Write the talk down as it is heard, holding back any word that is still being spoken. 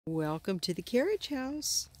Welcome to the carriage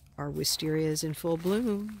house. Our wisteria is in full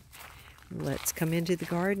bloom. Let's come into the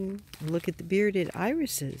garden and look at the bearded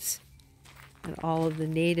irises and all of the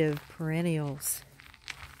native perennials.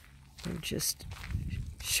 They're just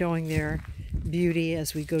showing their beauty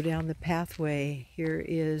as we go down the pathway. Here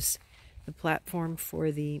is the platform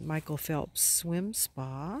for the Michael Phelps Swim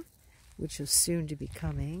Spa, which is soon to be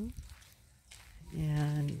coming.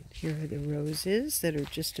 And here are the roses that are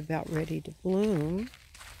just about ready to bloom.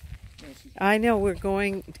 I know we're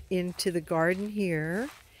going into the garden here,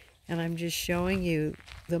 and I'm just showing you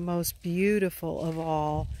the most beautiful of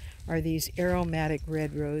all are these aromatic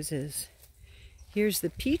red roses. Here's the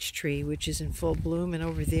peach tree, which is in full bloom, and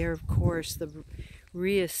over there, of course, the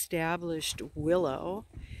reestablished willow.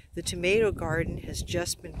 The tomato garden has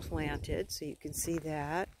just been planted, so you can see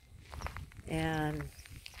that. And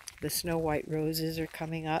the snow white roses are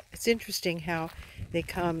coming up. It's interesting how they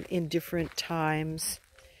come in different times.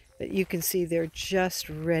 But you can see they're just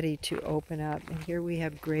ready to open up. And here we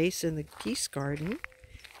have Grace in the Peace Garden.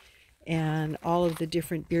 And all of the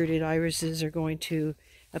different bearded irises are going to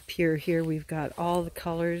appear here. We've got all the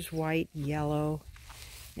colors, white, yellow,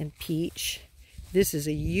 and peach. This is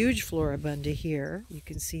a huge floribunda here. You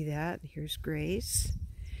can see that. Here's Grace.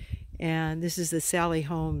 And this is the Sally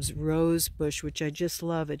Holmes rose bush, which I just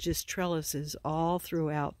love. It just trellises all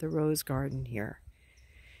throughout the rose garden here.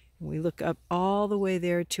 We look up all the way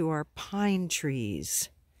there to our pine trees,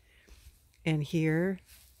 and here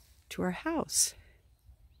to our house,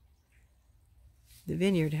 the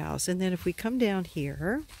vineyard house. And then if we come down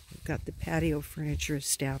here, we've got the patio furniture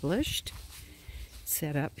established,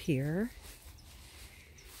 set up here.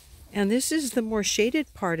 And this is the more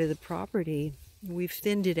shaded part of the property. We've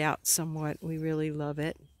thinned it out somewhat. We really love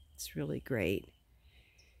it. It's really great.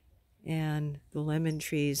 And the lemon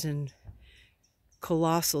trees and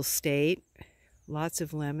colossal state, lots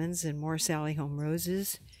of lemons and more Sally Home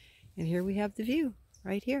roses. And here we have the view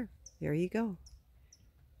right here. There you go.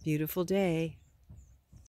 Beautiful day.